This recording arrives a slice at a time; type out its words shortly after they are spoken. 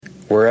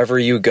wherever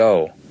you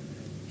go,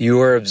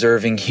 you are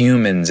observing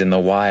humans in the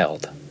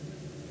wild.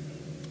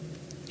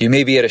 You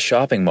may be at a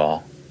shopping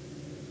mall,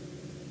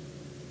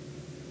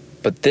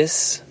 but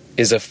this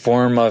is a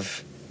form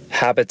of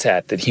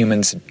habitat that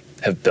humans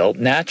have built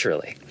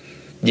naturally.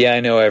 Yeah, I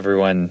know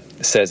everyone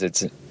says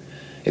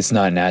it's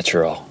not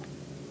natural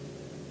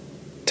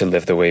to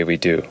live the way we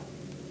do.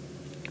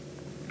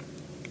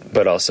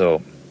 But also,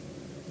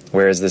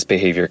 where is this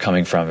behavior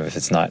coming from if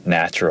it's not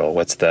natural?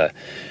 Is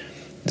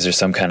there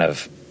some kind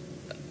of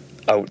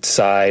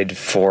outside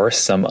force,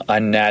 some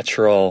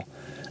unnatural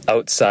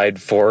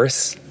outside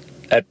force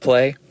at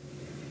play?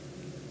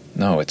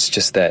 No, it's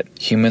just that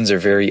humans are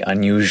very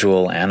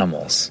unusual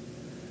animals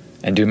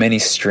and do many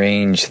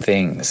strange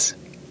things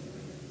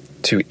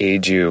to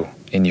aid you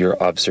in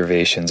your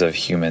observations of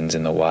humans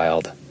in the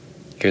wild.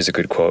 Here's a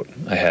good quote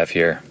I have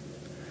here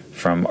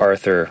from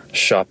Arthur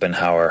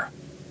Schopenhauer.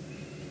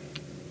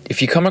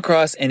 If you come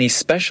across any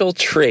special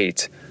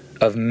trait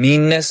of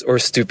meanness or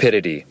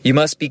stupidity, you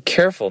must be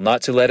careful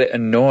not to let it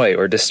annoy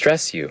or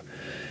distress you,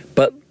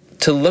 but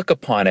to look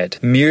upon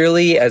it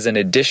merely as an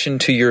addition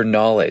to your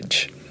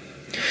knowledge,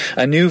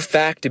 a new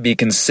fact to be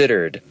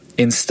considered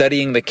in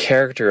studying the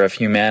character of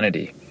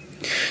humanity.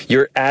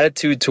 Your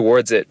attitude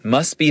towards it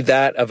must be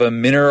that of a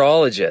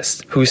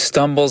mineralogist who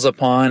stumbles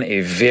upon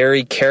a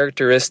very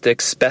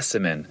characteristic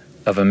specimen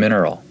of a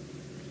mineral.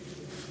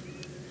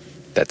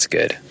 That's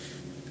good.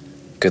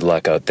 Good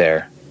luck out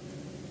there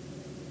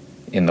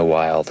in the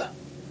wild.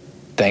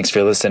 Thanks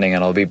for listening,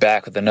 and I'll be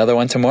back with another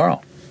one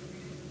tomorrow.